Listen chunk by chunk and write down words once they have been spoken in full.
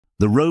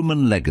The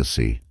Roman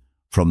Legacy,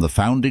 from the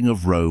founding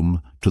of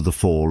Rome to the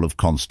fall of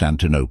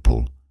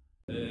Constantinople.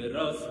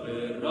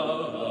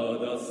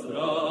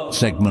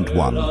 Segment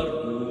 1.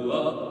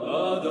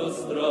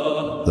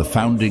 The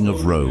founding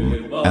of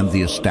Rome and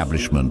the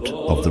establishment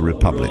of the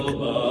Republic.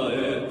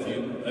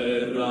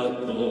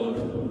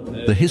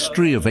 The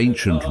history of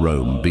ancient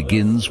Rome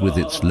begins with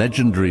its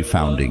legendary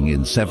founding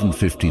in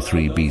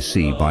 753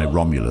 BC by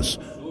Romulus,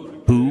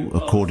 who,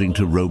 according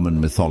to Roman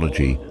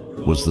mythology,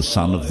 was the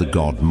son of the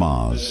god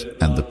Mars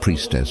and the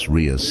priestess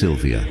Rhea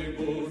Silvia.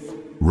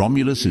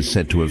 Romulus is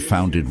said to have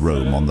founded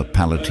Rome on the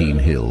Palatine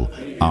Hill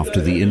after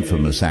the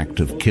infamous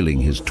act of killing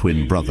his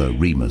twin brother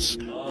Remus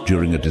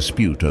during a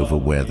dispute over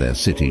where their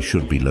city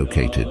should be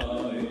located.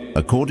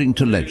 According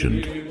to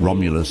legend,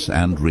 Romulus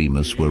and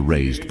Remus were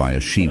raised by a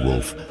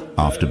she-wolf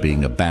after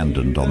being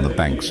abandoned on the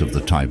banks of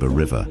the Tiber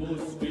River,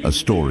 a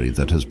story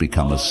that has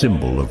become a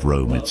symbol of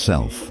Rome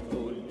itself.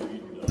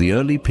 The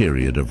early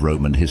period of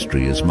Roman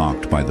history is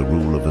marked by the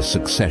rule of a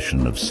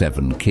succession of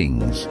 7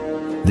 kings.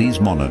 These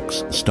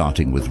monarchs,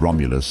 starting with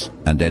Romulus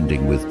and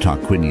ending with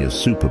Tarquinius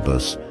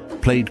Superbus,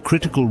 played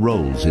critical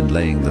roles in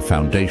laying the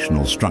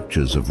foundational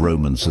structures of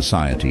Roman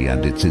society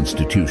and its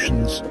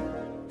institutions.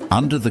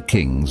 Under the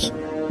kings,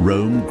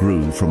 Rome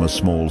grew from a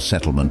small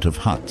settlement of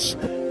huts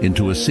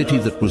into a city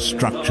that was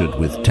structured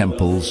with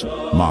temples,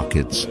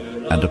 markets,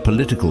 and a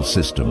political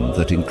system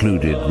that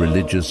included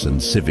religious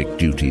and civic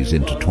duties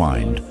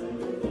intertwined.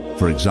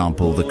 For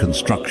example, the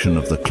construction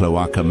of the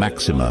Cloaca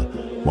Maxima,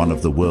 one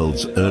of the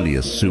world's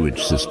earliest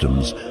sewage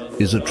systems,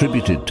 is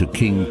attributed to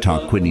King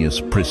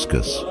Tarquinius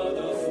Priscus.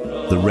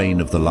 The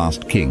reign of the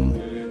last king,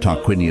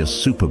 Tarquinius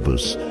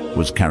Superbus,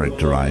 was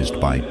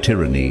characterized by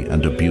tyranny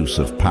and abuse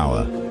of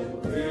power.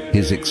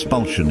 His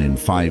expulsion in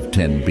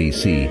 510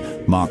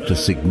 BC marked a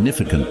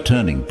significant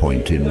turning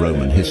point in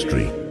Roman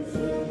history.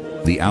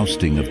 The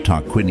ousting of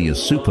Tarquinius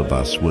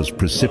Superbus was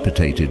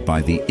precipitated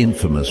by the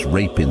infamous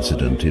rape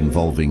incident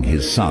involving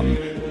his son,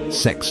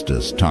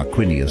 Sextus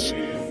Tarquinius,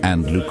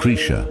 and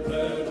Lucretia,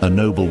 a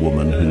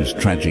noblewoman whose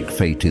tragic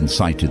fate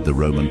incited the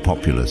Roman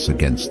populace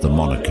against the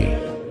monarchy.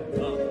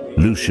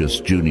 Lucius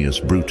Junius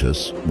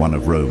Brutus, one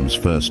of Rome's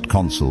first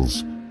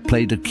consuls,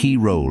 played a key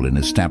role in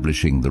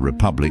establishing the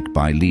Republic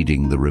by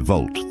leading the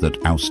revolt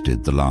that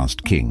ousted the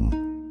last king.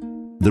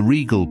 The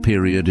regal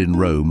period in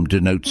Rome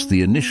denotes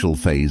the initial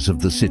phase of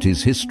the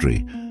city's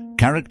history,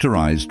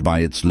 characterized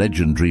by its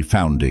legendary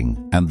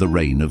founding and the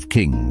reign of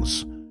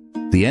kings.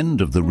 The end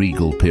of the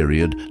regal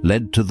period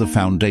led to the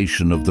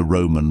foundation of the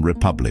Roman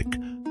Republic,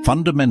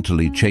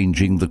 fundamentally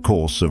changing the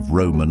course of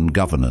Roman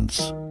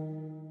governance.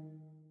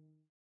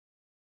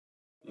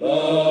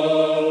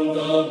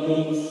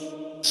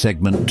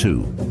 Segment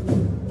 2.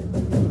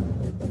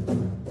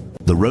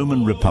 The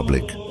Roman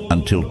Republic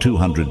until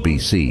 200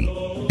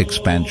 BC.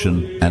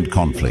 Expansion and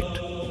conflict.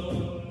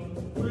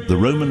 The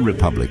Roman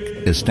Republic,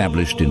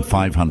 established in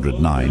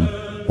 509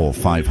 or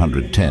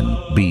 510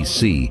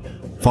 BC,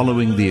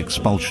 following the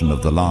expulsion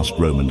of the last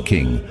Roman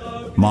king,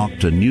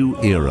 marked a new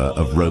era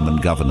of Roman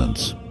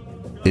governance.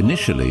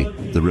 Initially,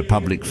 the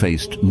Republic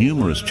faced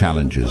numerous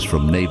challenges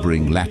from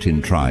neighboring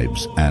Latin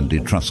tribes and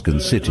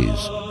Etruscan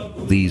cities.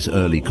 These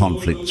early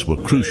conflicts were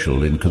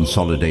crucial in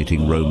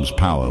consolidating Rome's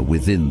power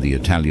within the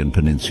Italian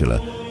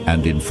peninsula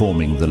and in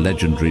forming the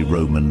legendary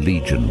Roman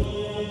legion,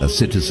 a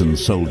citizen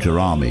soldier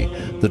army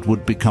that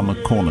would become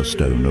a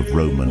cornerstone of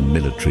Roman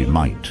military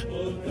might.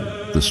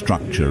 The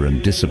structure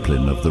and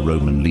discipline of the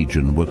Roman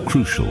legion were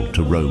crucial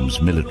to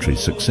Rome's military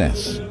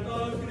success.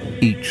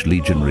 Each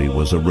legionary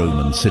was a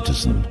Roman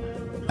citizen,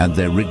 and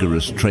their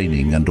rigorous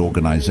training and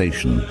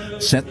organization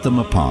set them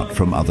apart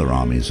from other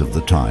armies of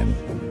the time.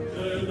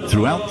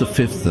 Throughout the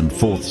 5th and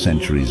 4th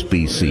centuries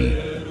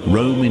BC,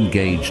 Rome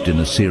engaged in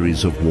a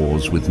series of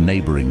wars with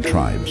neighboring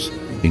tribes,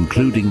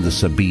 including the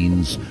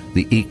Sabines,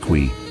 the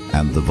Equi,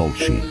 and the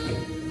Volsci.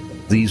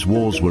 These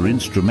wars were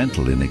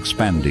instrumental in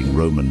expanding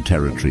Roman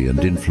territory and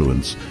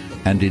influence,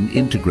 and in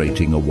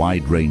integrating a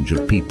wide range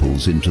of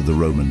peoples into the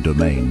Roman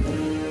domain,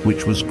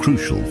 which was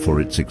crucial for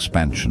its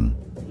expansion.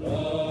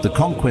 The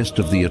conquest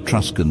of the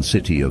Etruscan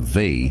city of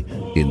Veii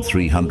in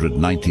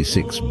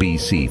 396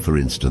 BC, for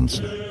instance,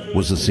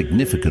 was a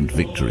significant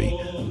victory,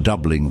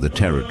 doubling the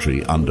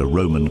territory under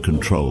Roman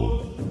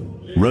control.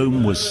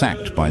 Rome was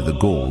sacked by the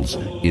Gauls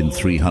in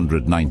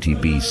 390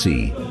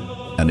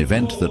 BC, an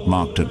event that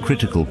marked a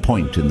critical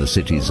point in the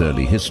city's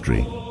early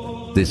history.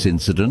 This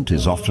incident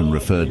is often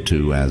referred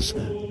to as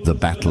the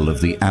Battle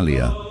of the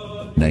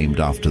Allia, named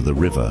after the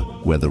river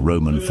where the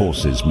Roman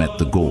forces met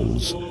the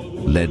Gauls,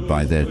 led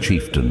by their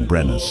chieftain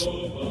Brennus.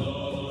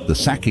 The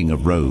sacking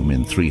of Rome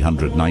in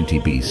 390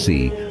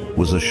 BC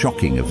was a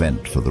shocking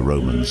event for the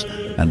Romans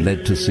and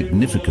led to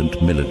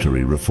significant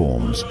military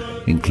reforms,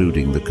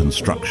 including the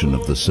construction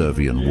of the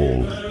Servian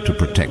Wall to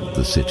protect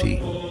the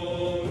city.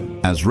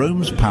 As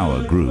Rome's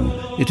power grew,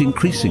 it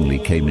increasingly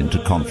came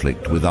into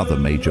conflict with other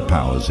major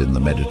powers in the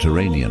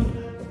Mediterranean,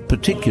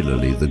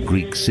 particularly the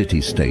Greek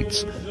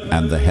city-states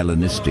and the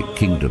Hellenistic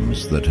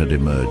kingdoms that had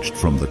emerged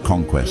from the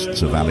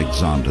conquests of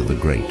Alexander the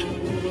Great.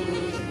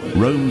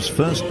 Rome's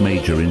first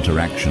major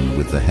interaction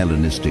with the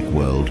Hellenistic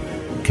world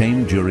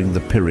came during the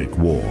Pyrrhic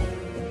War,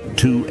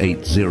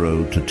 280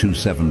 to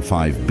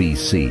 275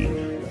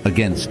 BC,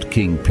 against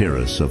King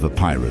Pyrrhus of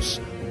Epirus,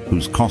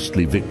 whose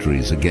costly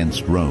victories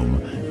against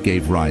Rome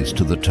gave rise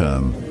to the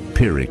term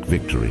Pyrrhic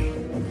victory.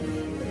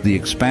 The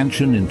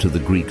expansion into the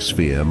Greek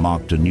sphere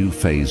marked a new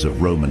phase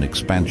of Roman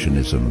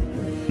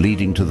expansionism,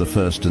 leading to the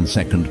First and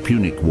Second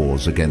Punic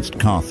Wars against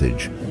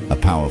Carthage, a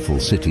powerful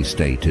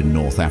city-state in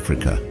North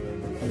Africa.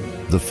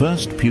 The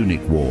First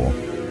Punic War,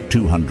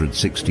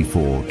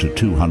 264 to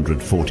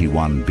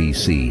 241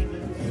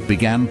 BC,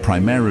 began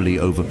primarily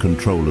over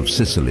control of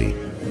Sicily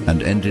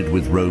and ended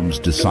with Rome's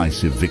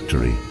decisive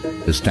victory,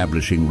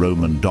 establishing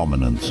Roman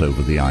dominance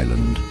over the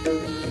island.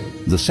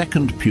 The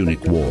Second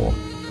Punic War,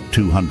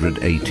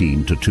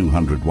 218 to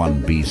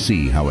 201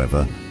 BC,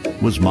 however,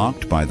 was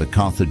marked by the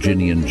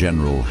Carthaginian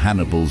general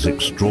Hannibal's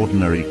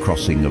extraordinary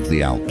crossing of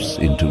the Alps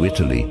into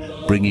Italy,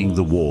 bringing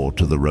the war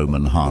to the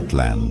Roman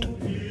heartland.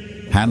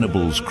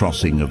 Hannibal's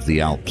crossing of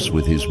the Alps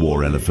with his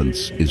war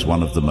elephants is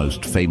one of the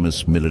most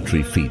famous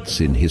military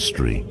feats in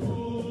history.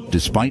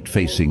 Despite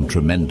facing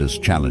tremendous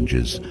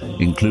challenges,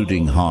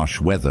 including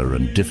harsh weather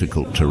and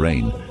difficult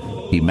terrain,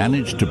 he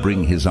managed to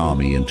bring his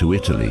army into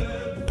Italy,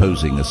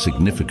 posing a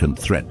significant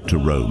threat to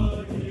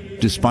Rome.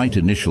 Despite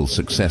initial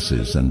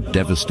successes and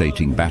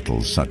devastating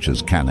battles such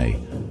as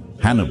Cannae,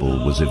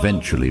 Hannibal was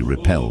eventually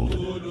repelled,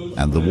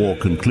 and the war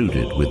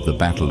concluded with the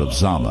Battle of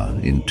Zama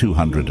in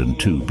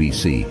 202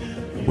 BC,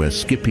 where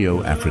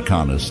Scipio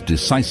Africanus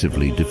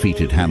decisively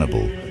defeated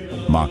Hannibal,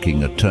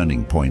 marking a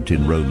turning point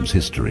in Rome's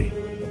history.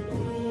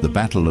 The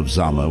Battle of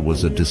Zama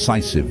was a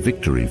decisive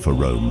victory for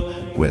Rome,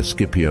 where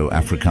Scipio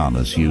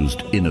Africanus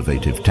used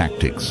innovative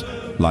tactics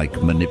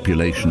like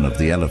manipulation of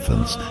the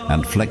elephants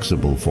and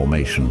flexible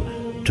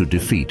formation to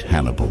defeat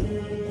Hannibal.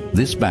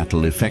 This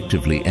battle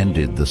effectively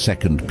ended the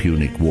Second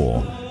Punic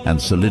War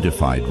and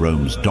solidified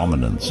Rome's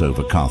dominance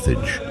over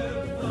Carthage.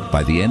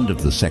 By the end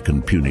of the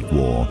Second Punic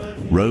War,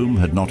 Rome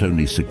had not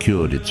only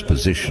secured its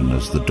position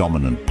as the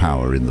dominant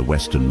power in the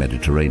Western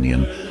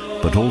Mediterranean,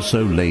 but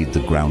also laid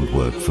the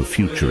groundwork for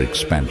future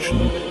expansion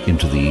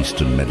into the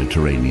Eastern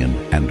Mediterranean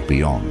and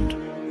beyond.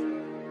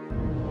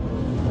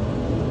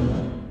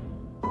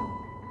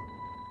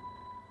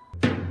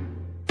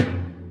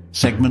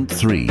 Segment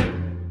 3.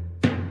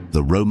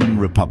 The Roman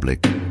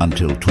Republic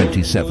until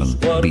 27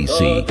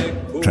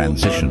 BC,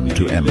 transition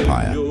to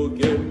empire.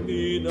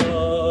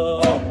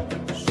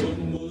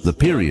 The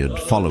period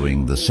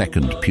following the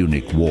Second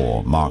Punic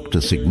War marked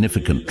a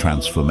significant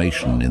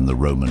transformation in the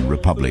Roman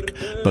Republic,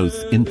 both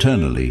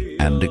internally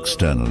and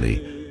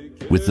externally.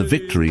 With the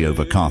victory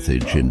over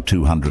Carthage in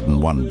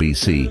 201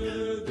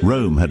 BC,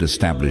 Rome had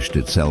established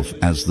itself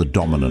as the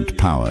dominant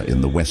power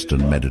in the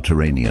Western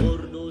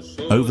Mediterranean.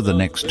 Over the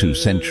next 2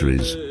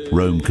 centuries,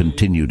 Rome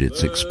continued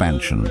its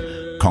expansion,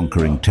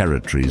 conquering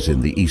territories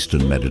in the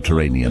Eastern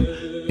Mediterranean,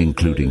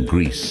 including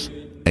Greece,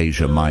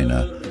 Asia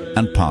Minor,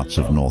 and parts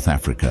of North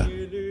Africa.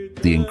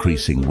 The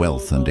increasing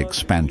wealth and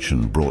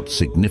expansion brought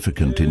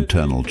significant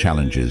internal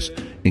challenges,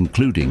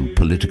 including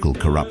political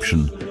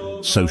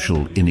corruption,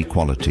 social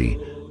inequality,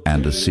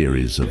 and a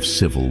series of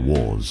civil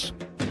wars.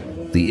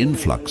 The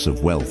influx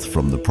of wealth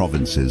from the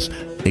provinces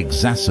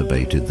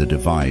exacerbated the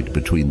divide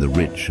between the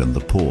rich and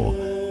the poor,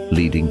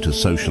 leading to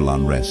social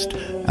unrest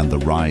and the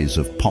rise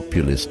of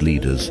populist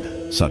leaders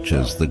such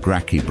as the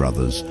Gracchi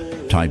brothers,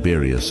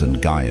 Tiberius and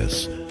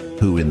Gaius,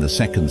 who in the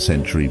 2nd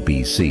century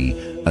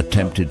BC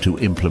attempted to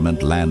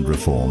implement land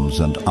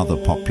reforms and other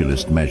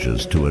populist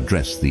measures to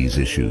address these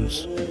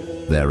issues.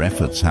 Their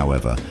efforts,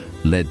 however,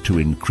 led to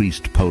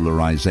increased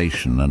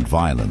polarization and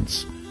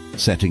violence,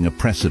 setting a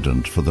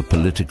precedent for the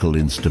political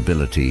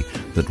instability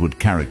that would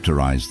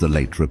characterize the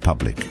late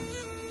Republic.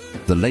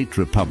 The late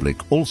Republic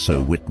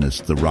also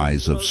witnessed the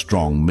rise of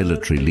strong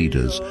military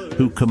leaders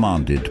who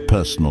commanded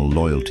personal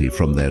loyalty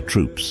from their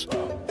troops,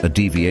 a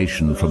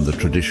deviation from the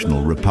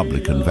traditional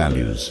republican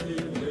values.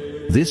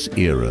 This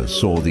era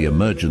saw the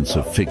emergence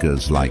of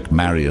figures like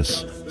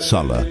Marius,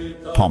 Sulla,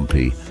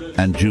 Pompey,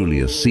 and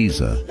Julius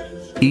Caesar,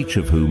 each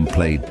of whom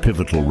played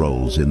pivotal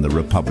roles in the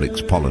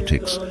Republic's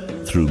politics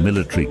through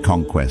military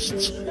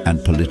conquests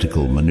and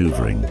political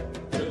maneuvering.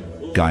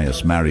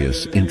 Gaius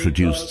Marius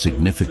introduced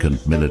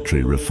significant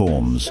military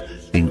reforms,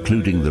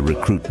 including the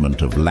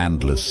recruitment of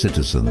landless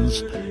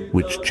citizens,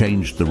 which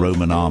changed the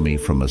Roman army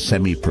from a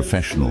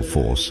semi-professional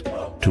force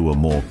to a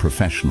more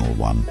professional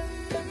one.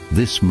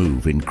 This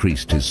move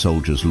increased his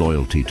soldiers'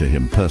 loyalty to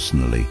him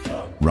personally,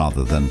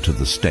 rather than to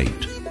the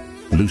state.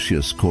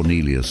 Lucius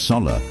Cornelius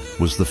Sulla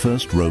was the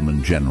first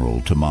Roman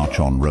general to march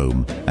on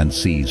Rome and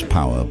seize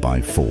power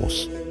by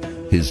force.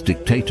 His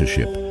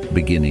dictatorship,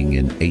 beginning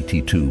in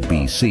 82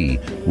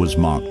 BC, was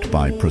marked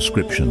by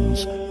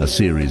proscriptions, a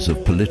series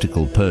of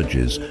political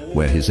purges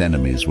where his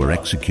enemies were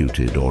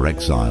executed or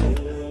exiled,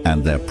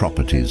 and their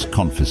properties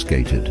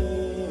confiscated.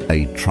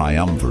 A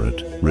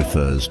triumvirate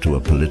refers to a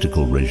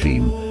political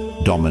regime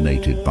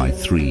dominated by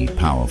 3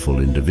 powerful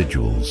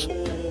individuals.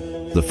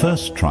 The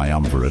first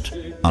triumvirate,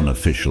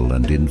 unofficial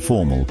and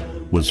informal,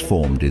 was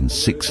formed in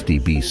 60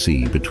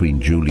 BC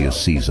between Julius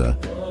Caesar,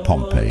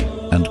 Pompey,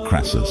 and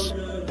Crassus.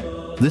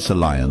 This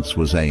alliance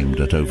was aimed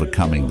at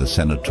overcoming the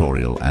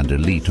senatorial and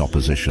elite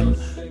opposition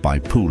by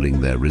pooling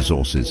their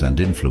resources and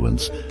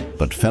influence,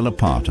 but fell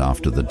apart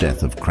after the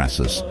death of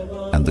Crassus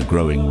and the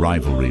growing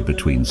rivalry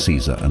between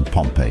Caesar and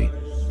Pompey.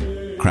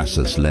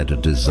 Crassus led a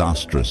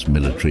disastrous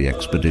military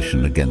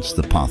expedition against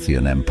the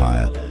Parthian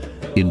Empire.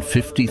 In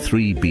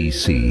 53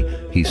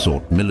 BC, he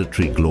sought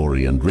military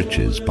glory and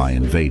riches by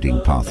invading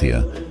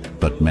Parthia,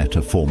 but met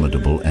a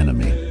formidable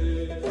enemy.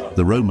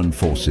 The Roman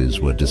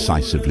forces were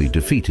decisively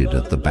defeated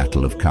at the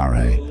Battle of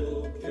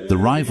Carrhae. The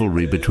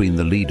rivalry between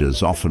the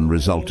leaders often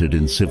resulted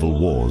in civil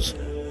wars,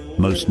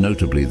 most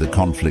notably the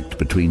conflict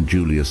between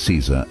Julius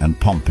Caesar and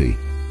Pompey.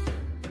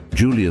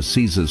 Julius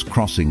Caesar's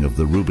crossing of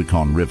the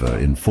Rubicon River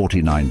in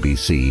 49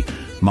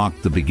 BC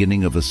marked the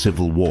beginning of a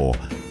civil war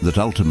that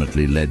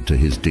ultimately led to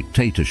his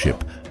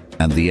dictatorship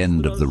and the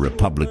end of the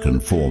republican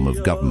form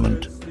of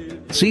government.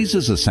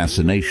 Caesar's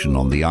assassination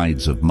on the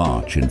Ides of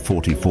March in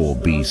 44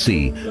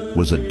 BC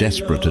was a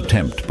desperate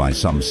attempt by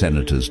some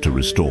senators to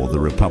restore the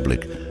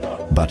republic,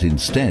 but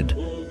instead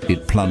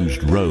it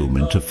plunged Rome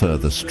into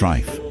further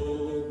strife.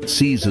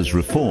 Caesar's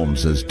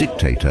reforms as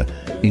dictator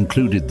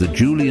included the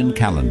Julian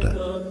calendar,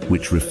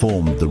 which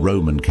reformed the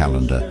Roman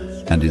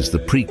calendar and is the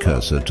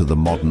precursor to the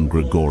modern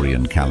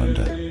Gregorian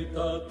calendar.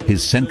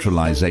 His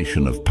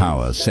centralization of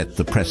power set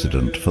the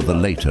precedent for the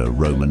later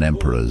Roman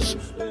emperors.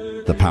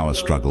 The power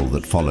struggle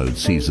that followed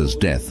Caesar's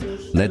death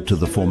led to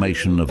the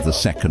formation of the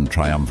Second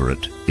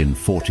Triumvirate in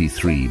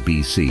 43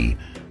 BC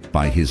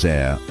by his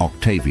heir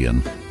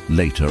Octavian,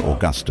 later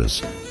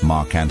Augustus,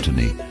 Mark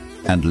Antony,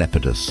 and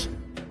Lepidus.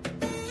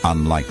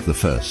 Unlike the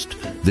first,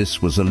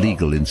 this was a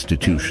legal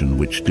institution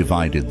which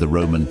divided the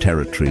Roman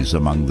territories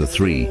among the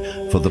three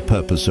for the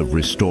purpose of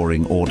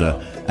restoring order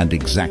and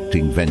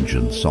exacting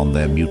vengeance on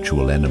their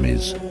mutual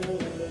enemies.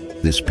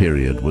 This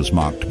period was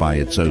marked by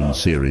its own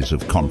series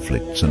of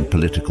conflicts and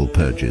political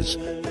purges.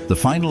 The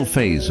final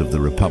phase of the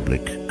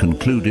Republic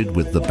concluded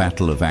with the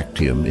Battle of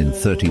Actium in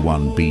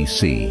 31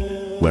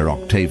 BC, where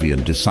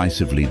Octavian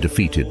decisively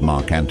defeated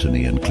Mark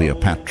Antony and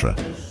Cleopatra,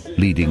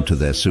 leading to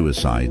their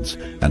suicides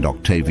and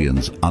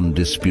Octavian's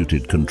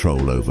undisputed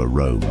control over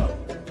Rome.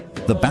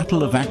 The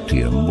Battle of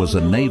Actium was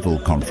a naval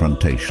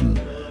confrontation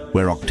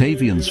where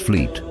Octavian's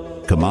fleet,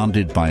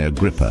 commanded by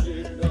Agrippa,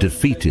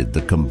 defeated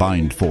the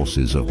combined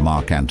forces of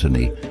Mark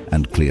Antony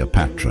and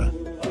Cleopatra.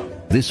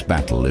 This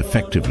battle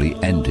effectively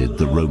ended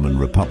the Roman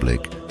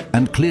Republic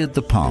and cleared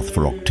the path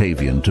for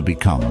Octavian to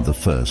become the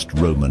first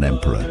Roman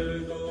emperor.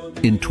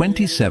 In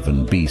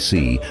 27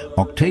 BC,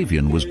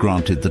 Octavian was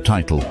granted the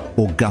title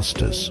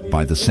Augustus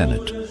by the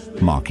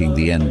Senate, marking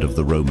the end of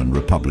the Roman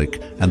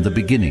Republic and the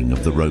beginning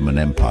of the Roman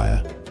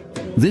Empire.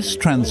 This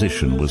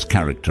transition was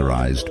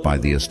characterized by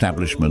the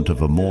establishment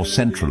of a more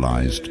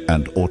centralized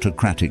and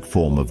autocratic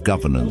form of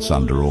governance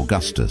under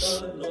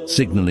Augustus,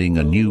 signaling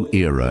a new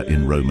era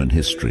in Roman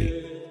history.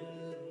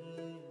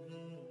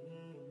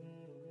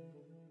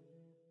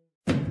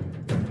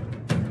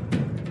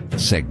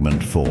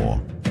 Segment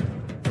 4.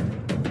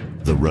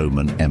 The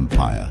Roman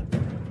Empire,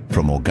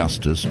 from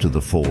Augustus to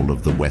the fall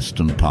of the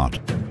western part.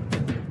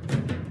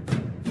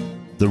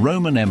 The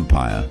Roman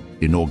Empire,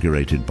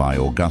 inaugurated by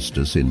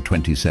Augustus in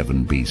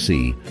 27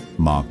 BC,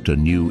 marked a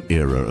new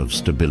era of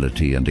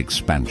stability and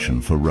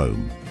expansion for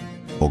Rome.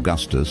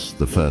 Augustus,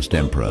 the first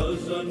emperor,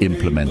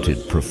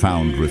 implemented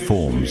profound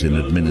reforms in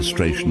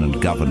administration and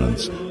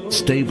governance,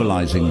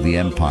 stabilizing the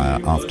empire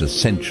after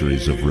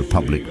centuries of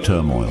republic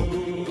turmoil.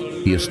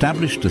 He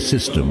established a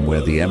system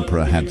where the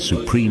emperor had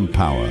supreme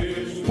power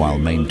while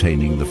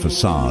maintaining the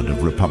facade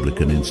of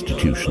republican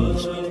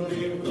institutions.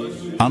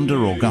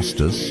 Under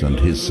Augustus and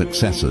his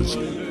successors,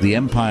 the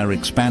empire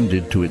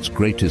expanded to its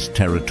greatest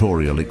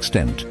territorial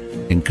extent,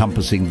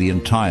 encompassing the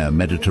entire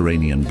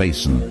Mediterranean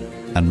basin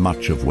and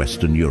much of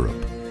Western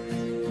Europe.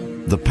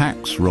 The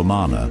Pax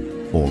Romana,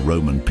 or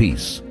Roman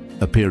peace,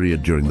 a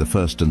period during the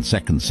 1st and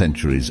 2nd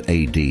centuries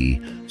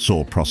AD,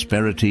 saw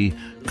prosperity,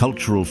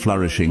 cultural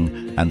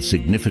flourishing, and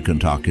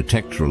significant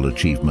architectural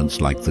achievements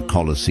like the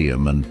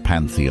Colosseum and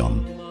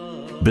Pantheon.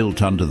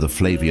 Built under the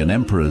Flavian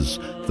emperors,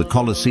 the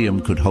Colosseum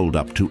could hold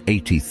up to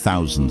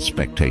 80,000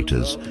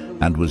 spectators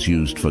and was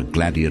used for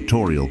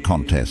gladiatorial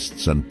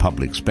contests and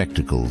public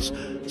spectacles,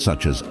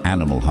 such as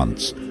animal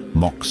hunts,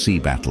 mock sea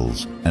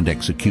battles, and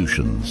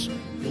executions.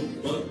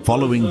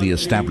 Following the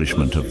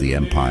establishment of the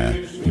empire,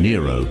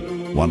 Nero,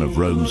 one of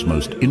Rome's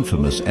most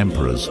infamous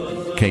emperors,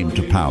 came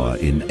to power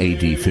in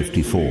AD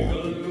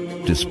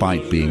 54.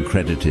 Despite being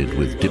credited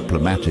with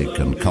diplomatic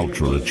and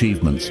cultural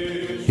achievements,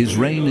 his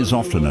reign is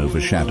often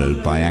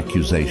overshadowed by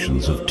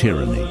accusations of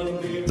tyranny.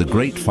 The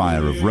Great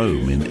Fire of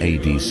Rome in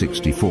AD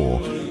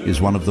 64 is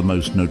one of the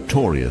most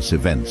notorious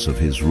events of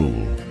his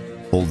rule.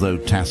 Although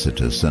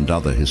Tacitus and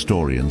other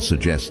historians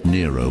suggest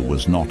Nero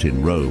was not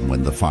in Rome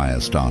when the fire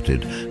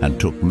started and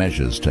took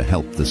measures to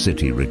help the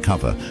city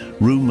recover,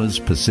 rumors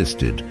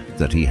persisted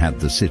that he had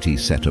the city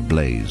set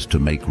ablaze to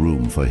make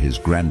room for his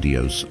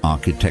grandiose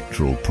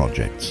architectural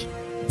projects.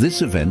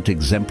 This event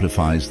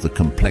exemplifies the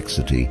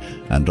complexity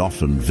and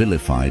often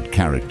vilified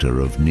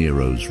character of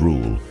Nero's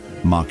rule,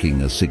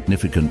 marking a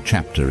significant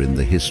chapter in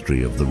the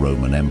history of the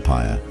Roman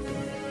Empire.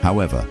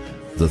 However,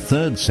 the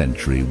 3rd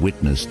century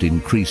witnessed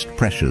increased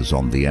pressures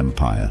on the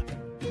empire.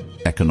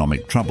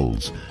 Economic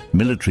troubles,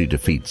 military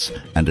defeats,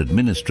 and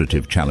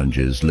administrative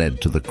challenges led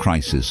to the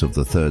crisis of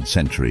the 3rd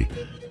century,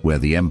 where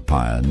the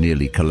empire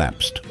nearly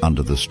collapsed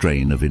under the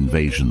strain of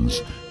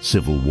invasions,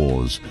 civil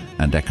wars,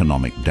 and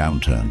economic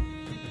downturn.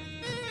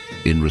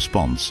 In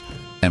response,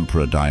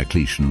 Emperor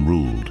Diocletian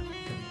ruled.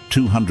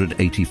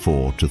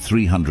 284 to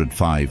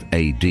 305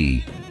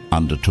 AD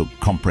undertook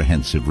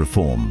comprehensive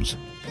reforms.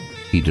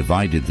 He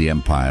divided the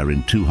empire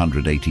in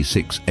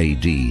 286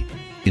 AD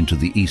into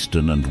the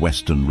Eastern and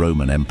Western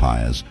Roman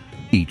empires,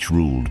 each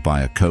ruled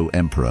by a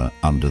co-emperor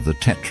under the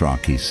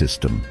Tetrarchy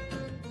system.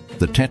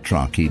 The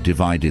Tetrarchy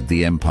divided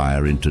the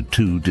empire into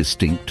 2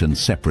 distinct and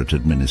separate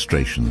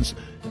administrations,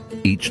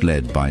 each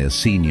led by a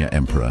senior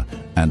emperor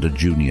and a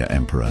junior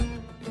emperor.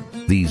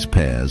 These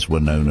pairs were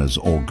known as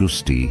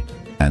Augusti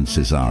and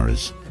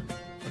Caesaris.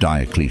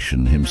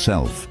 Diocletian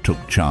himself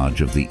took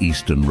charge of the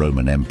Eastern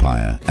Roman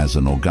Empire as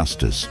an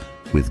Augustus,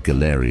 with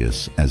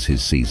Galerius as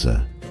his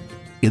Caesar.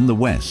 In the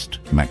West,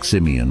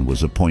 Maximian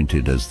was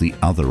appointed as the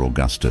other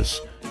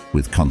Augustus,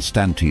 with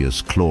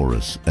Constantius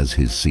Chlorus as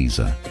his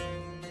Caesar.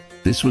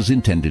 This was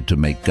intended to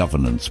make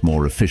governance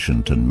more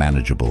efficient and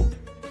manageable.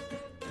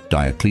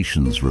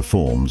 Diocletian's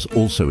reforms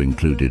also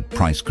included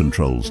price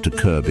controls to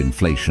curb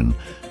inflation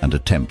and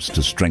attempts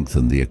to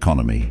strengthen the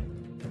economy.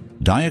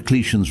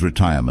 Diocletian's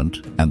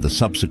retirement and the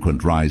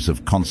subsequent rise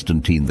of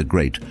Constantine the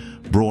Great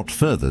brought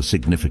further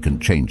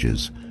significant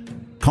changes.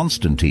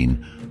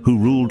 Constantine, who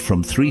ruled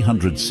from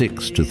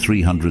 306 to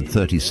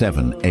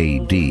 337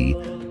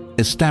 AD,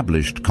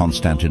 established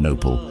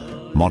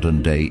Constantinople,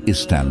 modern-day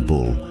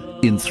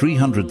Istanbul, in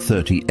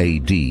 330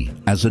 AD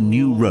as a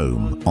new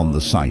Rome on the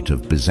site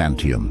of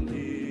Byzantium.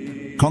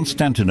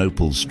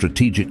 Constantinople's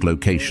strategic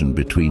location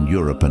between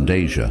Europe and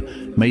Asia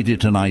made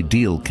it an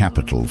ideal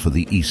capital for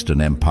the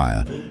Eastern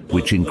Empire,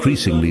 which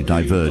increasingly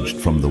diverged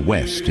from the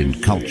West in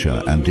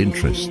culture and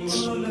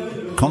interests.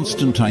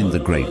 Constantine the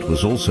Great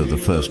was also the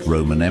first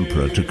Roman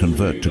emperor to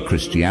convert to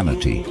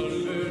Christianity.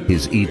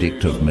 His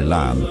Edict of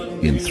Milan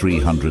in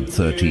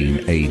 313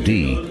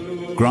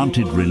 AD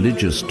granted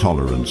religious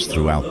tolerance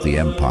throughout the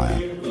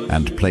empire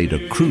and played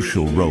a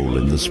crucial role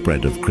in the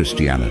spread of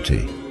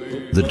Christianity.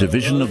 The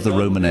division of the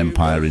Roman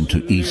Empire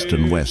into East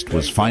and West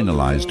was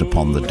finalized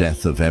upon the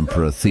death of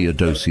Emperor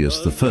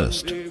Theodosius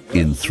I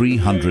in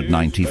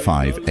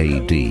 395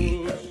 AD.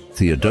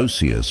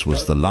 Theodosius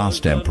was the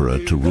last emperor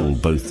to rule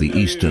both the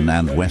eastern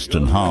and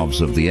western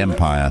halves of the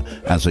empire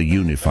as a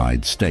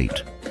unified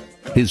state.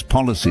 His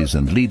policies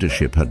and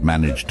leadership had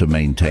managed to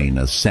maintain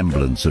a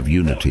semblance of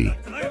unity,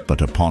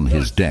 but upon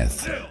his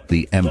death,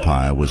 the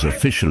empire was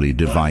officially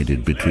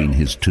divided between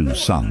his 2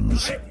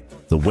 sons.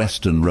 The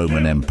Western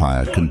Roman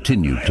Empire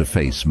continued to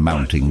face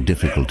mounting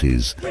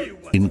difficulties,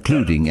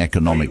 including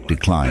economic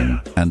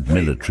decline and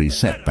military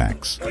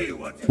setbacks.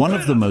 One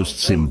of the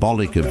most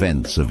symbolic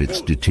events of its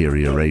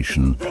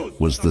deterioration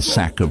was the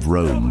sack of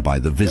Rome by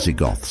the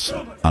Visigoths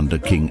under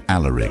King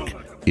Alaric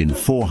in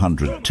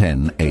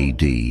 410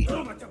 AD.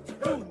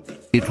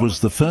 It was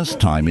the first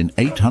time in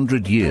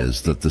 800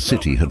 years that the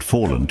city had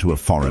fallen to a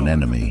foreign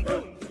enemy.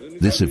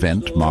 This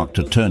event marked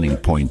a turning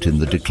point in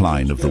the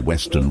decline of the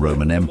Western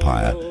Roman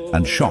Empire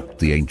and shocked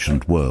the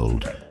ancient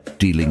world,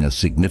 dealing a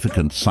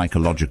significant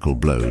psychological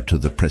blow to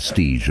the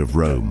prestige of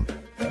Rome.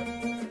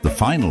 The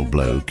final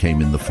blow came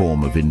in the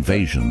form of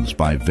invasions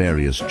by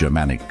various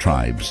Germanic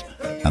tribes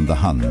and the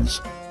Huns,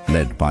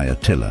 led by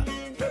Attila.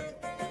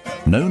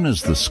 Known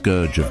as the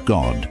Scourge of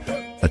God,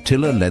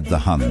 Attila led the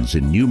Huns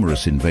in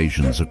numerous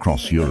invasions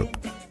across Europe.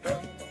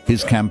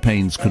 His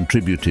campaigns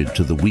contributed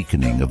to the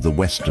weakening of the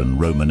Western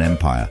Roman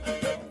Empire,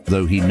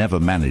 though he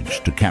never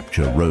managed to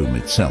capture Rome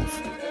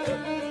itself.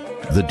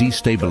 The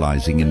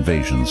destabilizing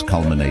invasions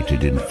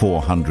culminated in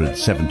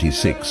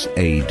 476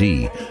 AD,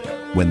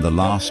 when the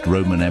last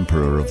Roman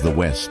emperor of the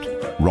West,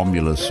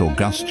 Romulus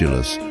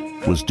Augustulus,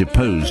 was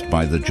deposed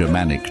by the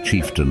Germanic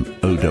chieftain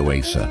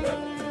Odoacer.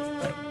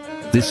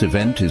 This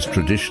event is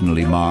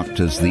traditionally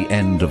marked as the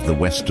end of the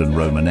Western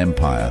Roman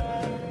Empire,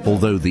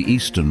 although the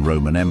Eastern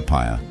Roman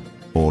Empire,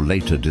 or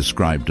later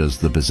described as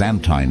the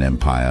Byzantine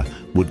Empire,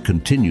 would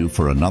continue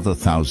for another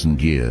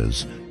 1,000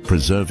 years,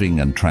 preserving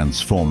and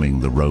transforming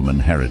the Roman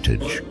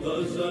heritage.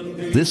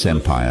 This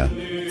empire,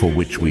 for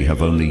which we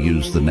have only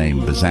used the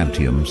name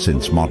Byzantium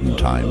since modern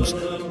times,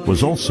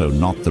 was also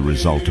not the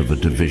result of a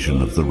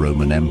division of the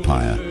Roman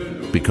Empire,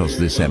 because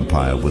this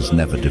empire was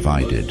never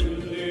divided.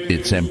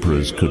 Its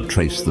emperors could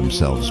trace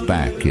themselves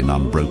back in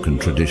unbroken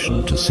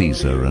tradition to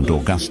Caesar and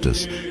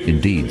Augustus.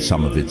 Indeed,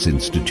 some of its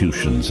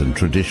institutions and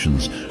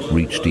traditions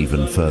reached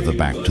even further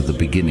back to the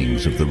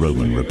beginnings of the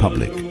Roman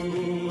Republic.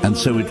 And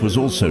so it was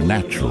also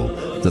natural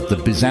that the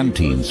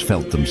Byzantines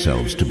felt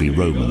themselves to be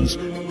Romans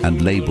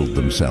and labeled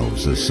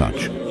themselves as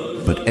such.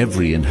 But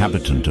every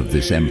inhabitant of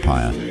this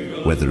empire,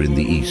 whether in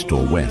the east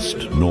or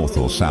west, north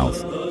or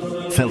south,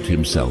 felt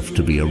himself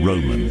to be a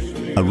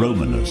Roman, a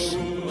Romanus,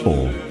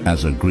 or,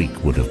 as a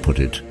Greek would have put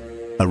it,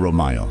 a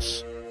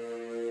Romaios.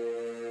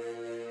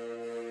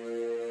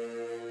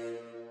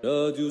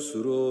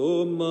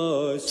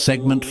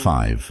 Segment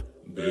 5.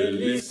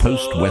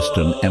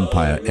 Post-Western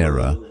Empire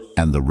era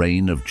and the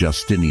reign of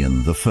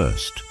Justinian I.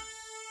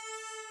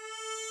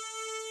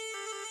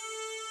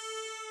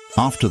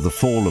 After the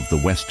fall of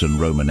the Western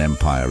Roman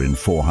Empire in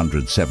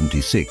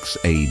 476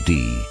 AD,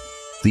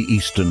 the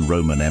Eastern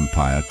Roman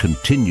Empire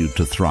continued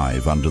to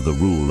thrive under the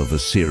rule of a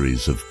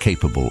series of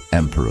capable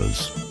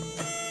emperors.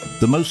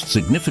 The most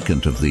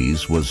significant of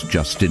these was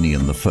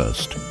Justinian I,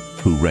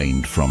 who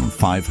reigned from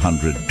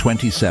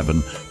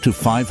 527 to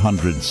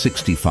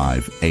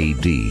 565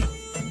 AD.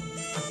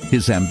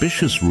 His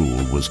ambitious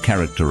rule was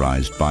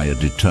characterized by a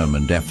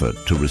determined effort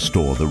to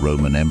restore the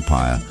Roman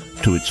Empire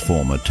to its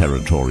former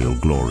territorial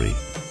glory,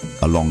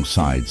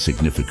 alongside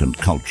significant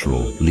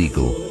cultural,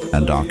 legal,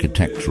 and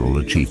architectural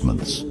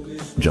achievements.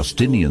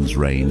 Justinian's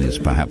reign is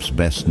perhaps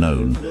best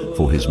known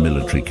for his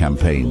military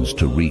campaigns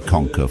to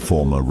reconquer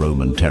former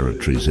Roman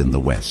territories in the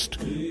West.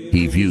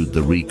 He viewed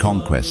the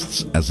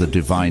reconquests as a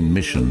divine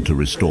mission to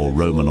restore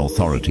Roman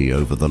authority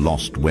over the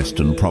lost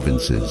Western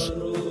provinces.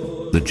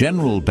 The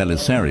general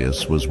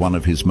Belisarius was one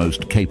of his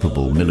most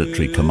capable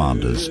military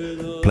commanders,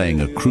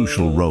 playing a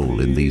crucial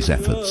role in these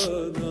efforts.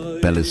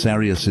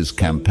 Belisarius's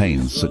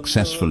campaigns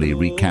successfully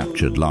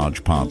recaptured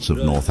large parts of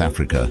North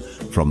Africa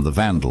from the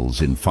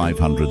Vandals in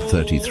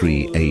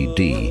 533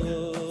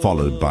 AD,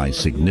 followed by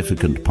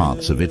significant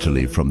parts of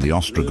Italy from the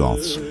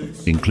Ostrogoths,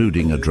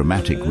 including a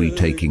dramatic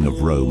retaking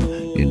of Rome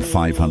in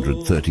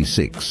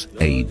 536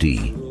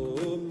 AD.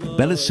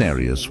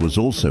 Belisarius was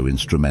also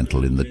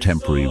instrumental in the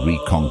temporary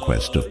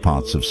reconquest of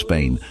parts of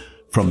Spain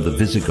from the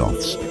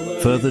Visigoths,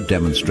 further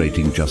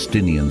demonstrating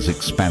Justinian's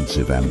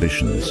expansive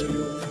ambitions.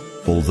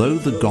 Although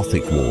the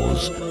Gothic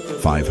Wars,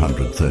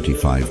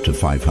 535 to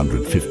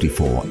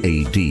 554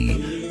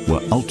 AD,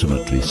 were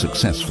ultimately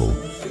successful,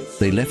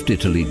 they left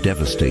Italy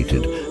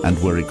devastated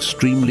and were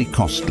extremely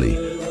costly,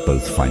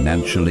 both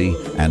financially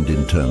and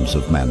in terms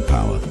of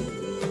manpower.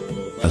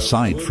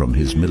 Aside from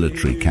his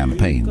military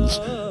campaigns,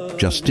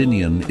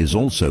 Justinian is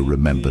also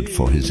remembered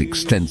for his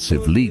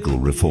extensive legal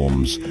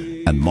reforms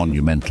and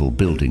monumental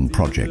building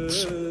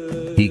projects.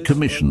 He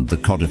commissioned the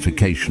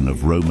codification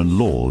of Roman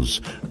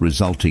laws,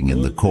 resulting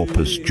in the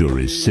Corpus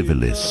Juris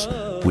Civilis,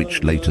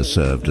 which later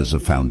served as a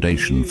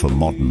foundation for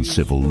modern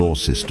civil law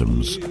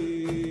systems.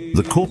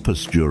 The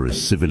Corpus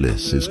Juris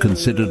Civilis is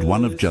considered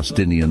one of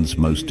Justinian's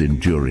most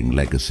enduring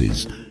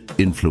legacies,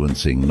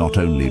 influencing not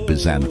only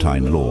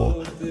Byzantine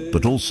law,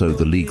 but also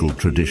the legal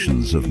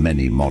traditions of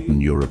many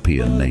modern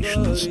European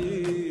nations.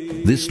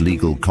 This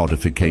legal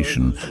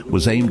codification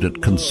was aimed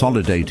at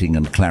consolidating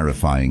and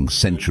clarifying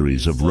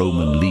centuries of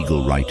Roman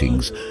legal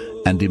writings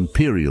and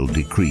imperial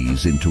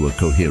decrees into a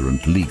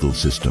coherent legal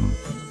system.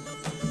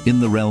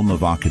 In the realm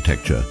of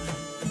architecture,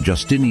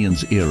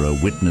 Justinian's era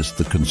witnessed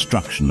the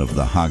construction of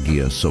the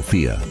Hagia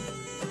Sophia,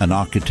 an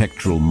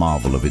architectural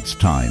marvel of its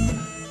time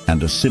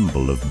and a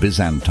symbol of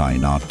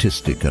Byzantine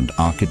artistic and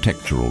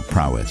architectural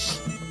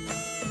prowess.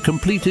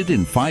 Completed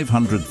in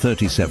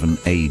 537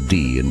 AD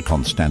in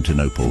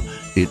Constantinople,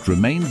 it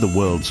remained the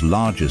world's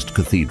largest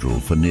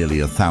cathedral for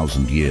nearly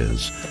 1,000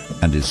 years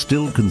and is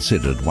still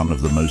considered one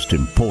of the most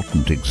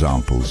important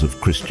examples of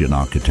Christian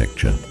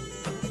architecture.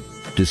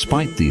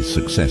 Despite these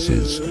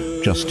successes,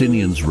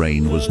 Justinian's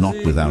reign was not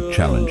without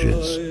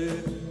challenges.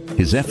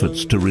 His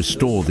efforts to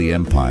restore the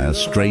empire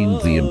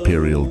strained the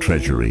imperial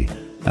treasury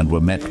and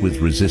were met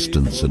with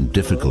resistance and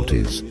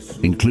difficulties,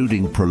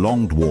 including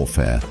prolonged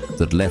warfare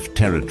that left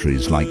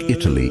territories like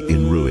Italy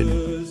in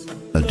ruin.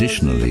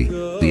 Additionally,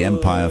 the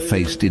empire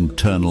faced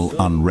internal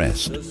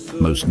unrest,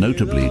 most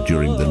notably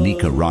during the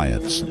Nika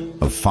riots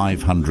of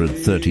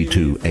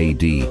 532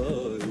 AD,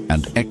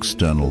 and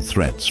external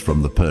threats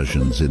from the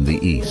Persians in the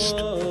east.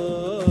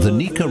 The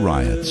Nika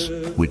riots,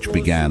 which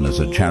began as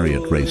a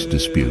chariot race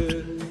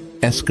dispute,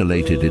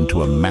 escalated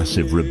into a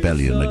massive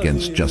rebellion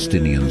against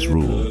Justinian's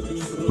rule,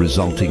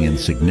 resulting in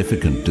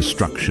significant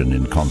destruction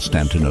in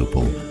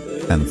Constantinople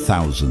and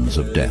thousands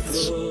of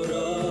deaths.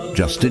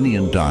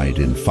 Justinian died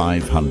in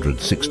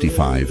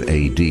 565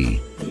 AD,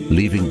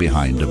 leaving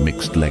behind a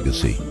mixed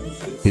legacy.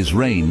 His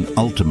reign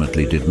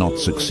ultimately did not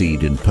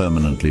succeed in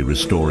permanently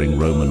restoring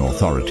Roman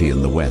authority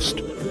in the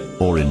West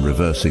or in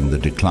reversing the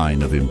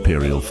decline of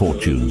imperial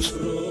fortunes,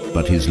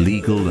 but his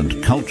legal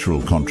and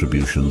cultural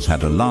contributions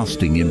had a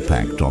lasting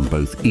impact on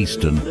both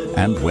Eastern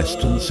and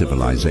Western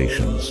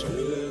civilizations.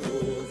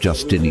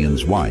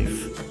 Justinian's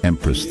wife,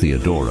 Empress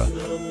Theodora,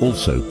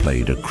 also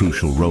played a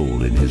crucial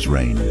role in his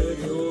reign.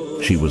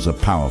 She was a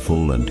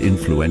powerful and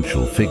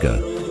influential figure,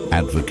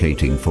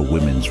 advocating for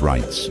women's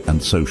rights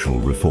and social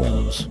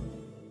reforms.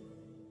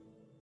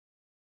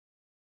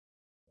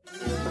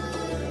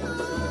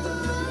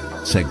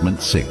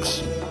 Segment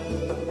 6.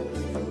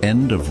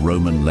 End of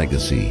Roman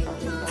legacy,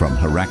 from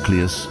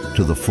Heraclius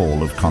to the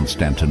fall of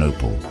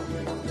Constantinople.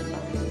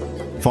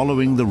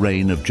 Following the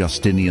reign of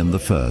Justinian I,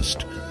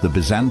 the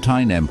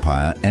Byzantine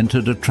Empire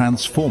entered a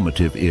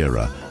transformative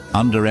era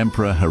under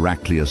Emperor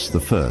Heraclius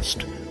I,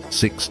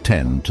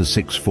 610 to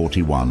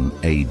 641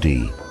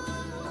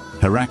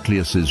 AD.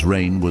 Heraclius's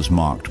reign was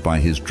marked by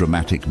his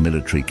dramatic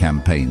military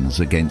campaigns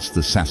against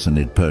the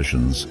Sassanid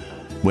Persians,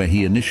 where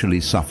he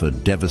initially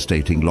suffered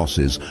devastating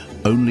losses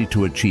only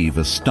to achieve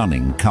a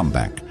stunning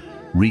comeback,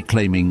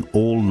 reclaiming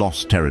all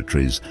lost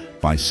territories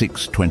by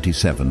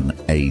 627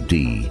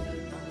 AD.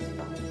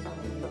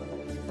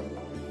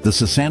 The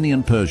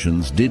Sasanian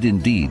Persians did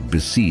indeed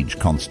besiege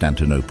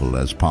Constantinople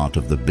as part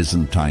of the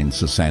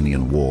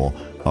Byzantine-Sasanian War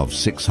of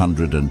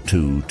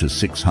 602 to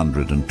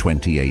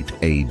 628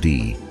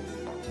 AD.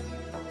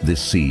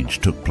 This siege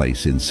took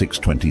place in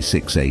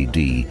 626 AD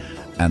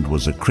and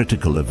was a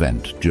critical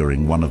event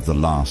during one of the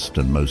last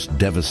and most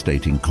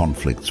devastating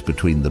conflicts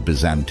between the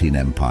Byzantine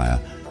Empire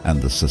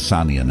and the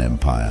Sasanian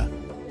Empire.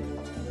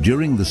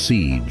 During the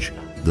siege,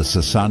 the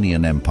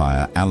Sasanian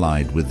Empire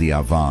allied with the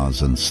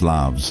Avars and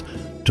Slavs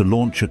to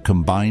launch a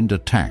combined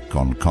attack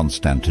on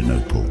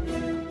Constantinople.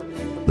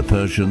 The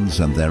Persians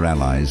and their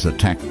allies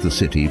attacked the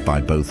city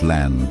by both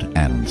land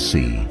and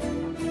sea.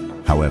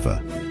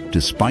 However,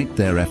 despite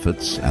their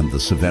efforts and the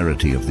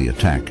severity of the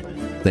attack,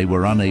 they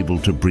were unable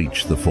to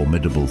breach the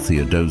formidable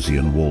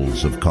Theodosian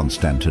walls of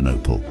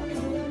Constantinople.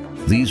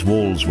 These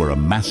walls were a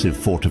massive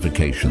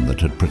fortification that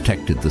had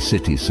protected the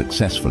city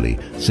successfully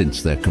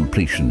since their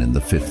completion in the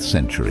 5th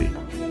century.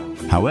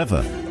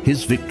 However,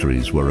 his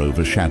victories were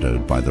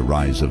overshadowed by the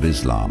rise of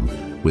Islam,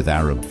 with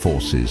Arab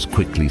forces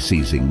quickly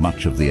seizing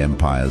much of the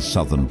empire's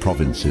southern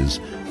provinces,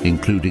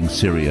 including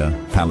Syria,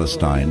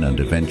 Palestine, and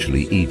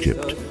eventually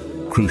Egypt,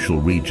 crucial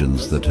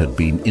regions that had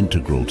been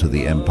integral to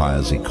the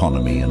empire's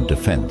economy and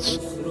defense.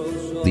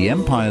 The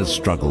empire's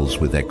struggles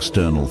with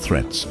external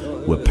threats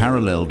were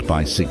paralleled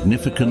by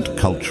significant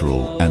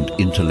cultural and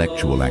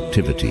intellectual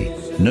activity,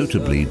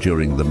 notably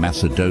during the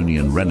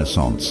Macedonian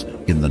Renaissance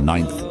in the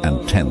 9th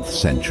and 10th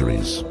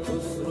centuries.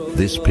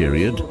 This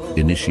period,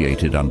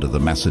 initiated under the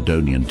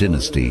Macedonian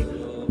dynasty,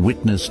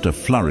 witnessed a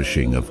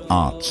flourishing of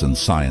arts and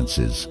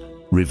sciences,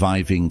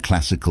 reviving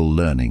classical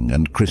learning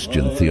and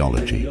Christian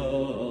theology.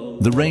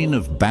 The reign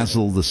of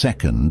Basil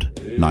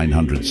II,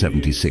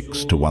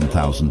 976 to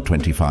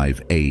 1025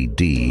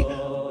 AD,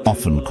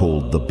 often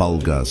called the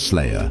Bulgar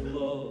Slayer,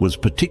 was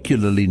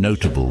particularly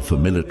notable for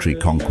military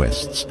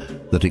conquests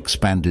that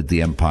expanded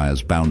the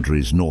empire's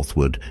boundaries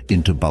northward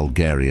into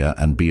Bulgaria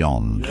and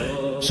beyond,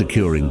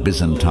 securing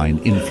Byzantine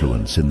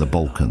influence in the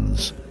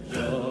Balkans.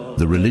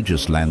 The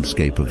religious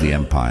landscape of the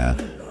empire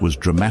was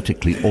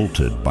dramatically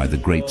altered by the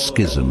Great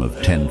Schism of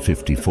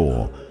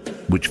 1054,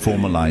 which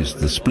formalized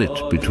the split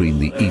between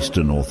the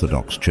Eastern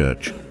Orthodox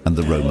Church and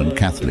the Roman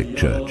Catholic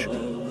Church.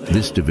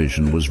 This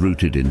division was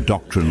rooted in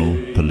doctrinal,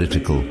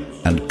 political,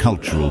 and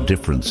cultural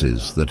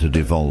differences that had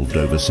evolved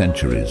over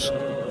centuries.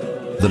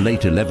 The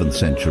late 11th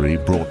century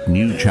brought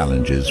new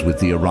challenges with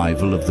the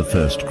arrival of the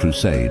First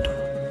Crusade.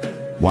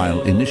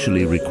 While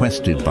initially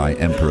requested by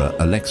Emperor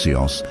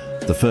Alexios,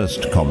 the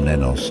first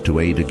Komnenos, to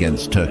aid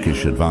against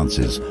Turkish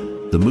advances,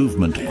 the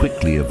movement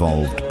quickly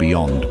evolved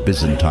beyond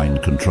Byzantine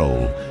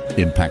control,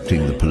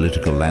 impacting the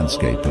political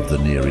landscape of the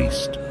Near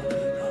East.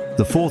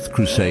 The Fourth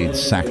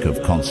Crusade's sack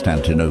of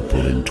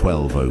Constantinople in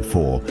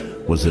 1204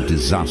 was a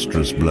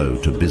disastrous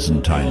blow to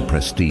Byzantine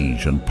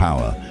prestige and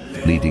power,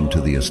 leading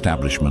to the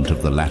establishment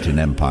of the Latin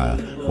Empire,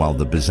 while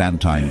the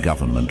Byzantine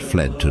government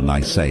fled to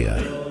Nicaea.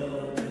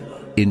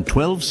 In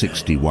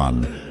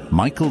 1261,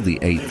 Michael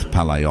VIII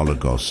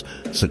Palaiologos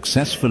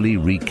successfully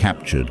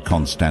recaptured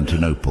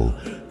Constantinople,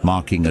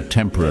 marking a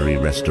temporary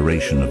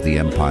restoration of the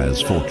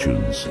empire's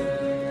fortunes.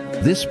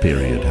 This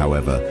period,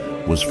 however,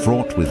 was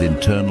fraught with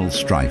internal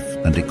strife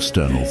and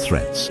external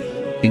threats,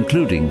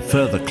 including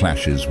further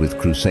clashes with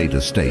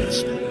Crusader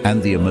states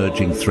and the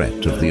emerging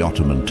threat of the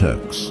Ottoman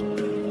Turks.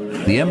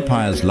 The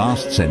empire's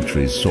last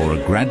centuries saw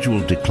a gradual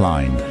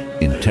decline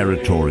in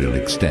territorial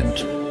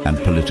extent and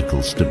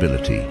political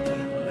stability.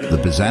 The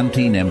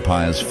Byzantine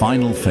Empire's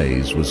final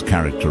phase was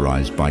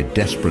characterized by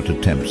desperate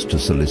attempts to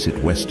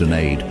solicit Western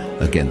aid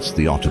against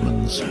the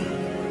Ottomans.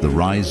 The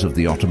rise of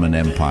the Ottoman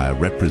Empire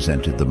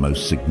represented the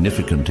most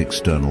significant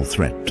external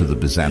threat to the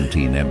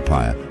Byzantine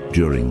Empire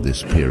during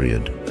this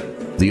period.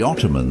 The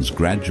Ottomans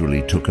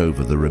gradually took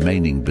over the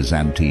remaining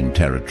Byzantine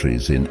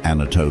territories in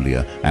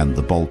Anatolia and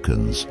the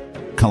Balkans,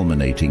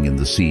 culminating in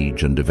the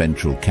siege and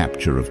eventual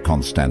capture of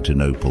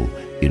Constantinople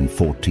in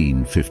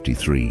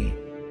 1453.